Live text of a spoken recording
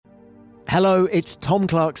Hello, it's Tom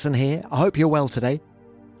Clarkson here. I hope you're well today.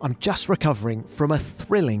 I'm just recovering from a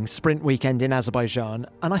thrilling sprint weekend in Azerbaijan,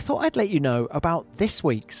 and I thought I'd let you know about this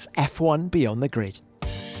week's F1 Beyond the Grid.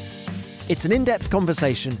 It's an in-depth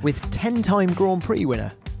conversation with 10-time Grand Prix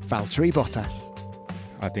winner, Valtteri Bottas.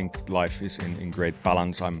 I think life is in great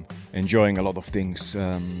balance. I'm enjoying a lot of things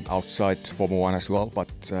outside Formula 1 as well, but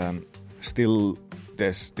still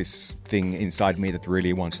there's this thing inside me that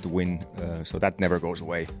really wants to win, so that never goes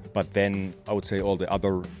away. But then I would say all the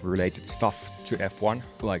other related stuff to F1,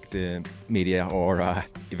 like the media or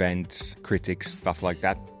events, critics, stuff like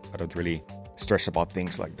that, I don't really stress about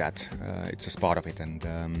things like that. It's just part of it,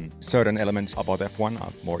 and certain elements about F1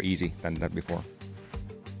 are more easy than that before.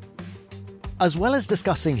 As well as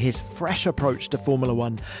discussing his fresh approach to Formula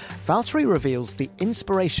 1, Valtteri reveals the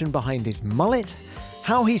inspiration behind his mullet,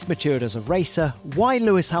 how he's matured as a racer, why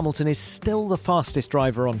Lewis Hamilton is still the fastest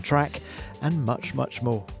driver on track, and much, much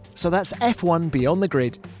more. So that's F1 Beyond the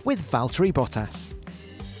Grid with Valtteri Bottas.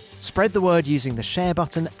 Spread the word using the share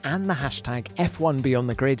button and the hashtag F1 Beyond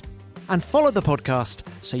the Grid, and follow the podcast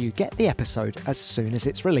so you get the episode as soon as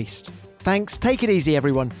it's released. Thanks, take it easy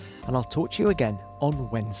everyone, and I'll talk to you again on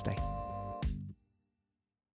Wednesday.